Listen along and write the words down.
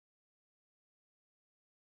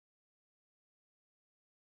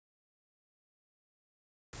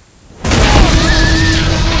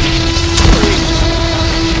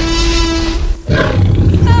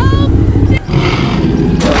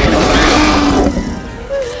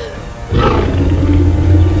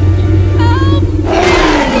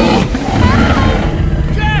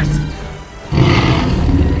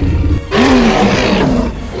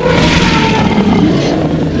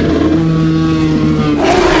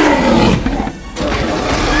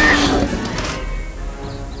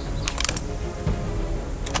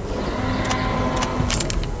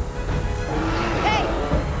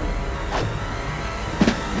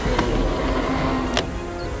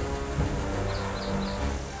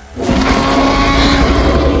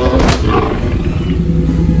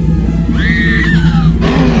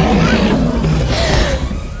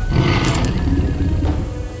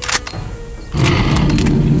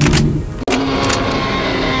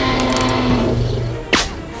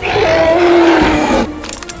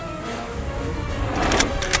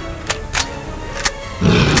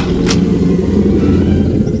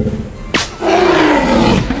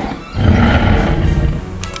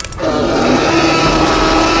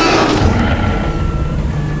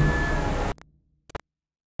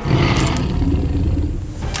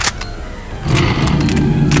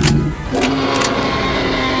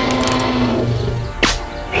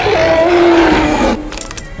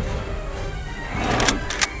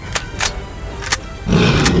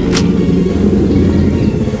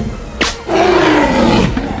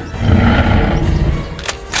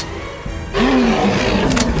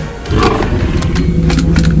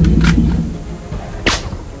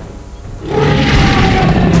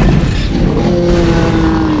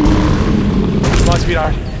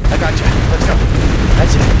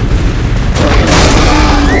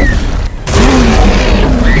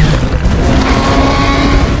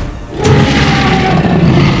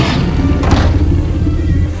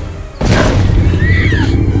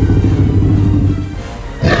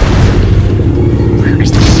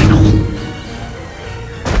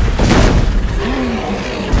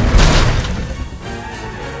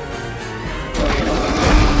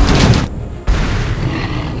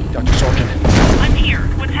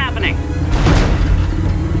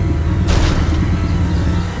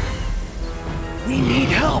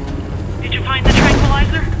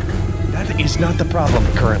is not the problem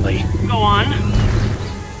currently. Go on.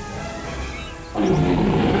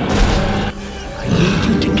 I need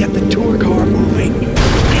you to get the tour car moving.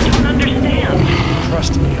 I don't understand.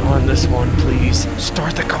 Trust me on this one, please.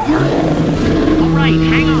 Start the car. All right,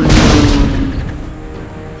 hang on.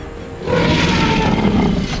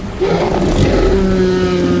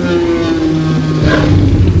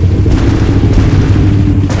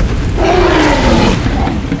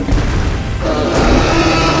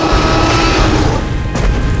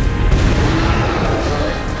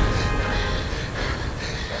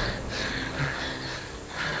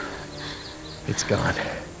 It's gone.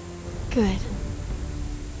 Good.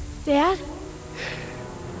 Dad?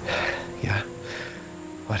 Yeah.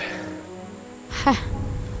 What?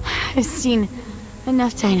 I've seen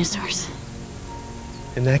enough dinosaurs.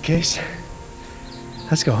 In that case,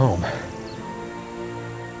 let's go home.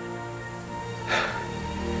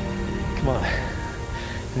 Come on.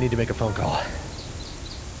 I need to make a phone call.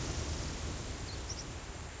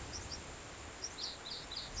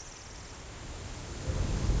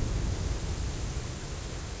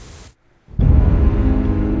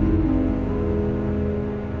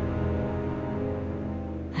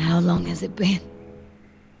 How long has it been?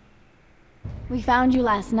 We found you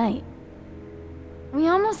last night. We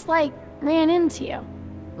almost, ran into you.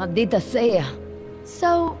 Maldita sea.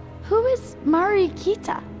 So, who is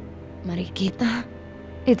Mariquita? Mariquita?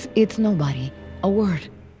 It's nobody. A word.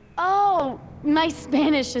 Oh, my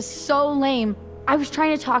Spanish is so lame. I was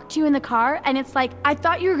trying to talk to you in the car, and it's like, I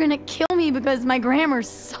thought you were gonna kill me because my grammar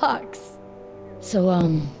sucks. So,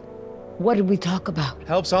 what did we talk about?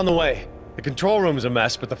 Help's on the way. The control room's a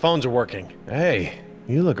mess, but the phones are working. Hey,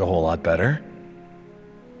 you look a whole lot better.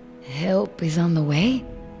 Help is on the way?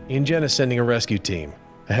 InGen is sending a rescue team.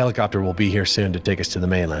 A helicopter will be here soon to take us to the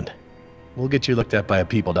mainland. We'll get you looked at by a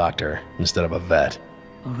people doctor instead of a vet.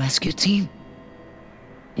 A rescue team?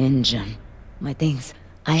 InGen. My things.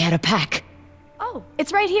 I had a pack. Oh,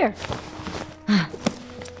 it's right here.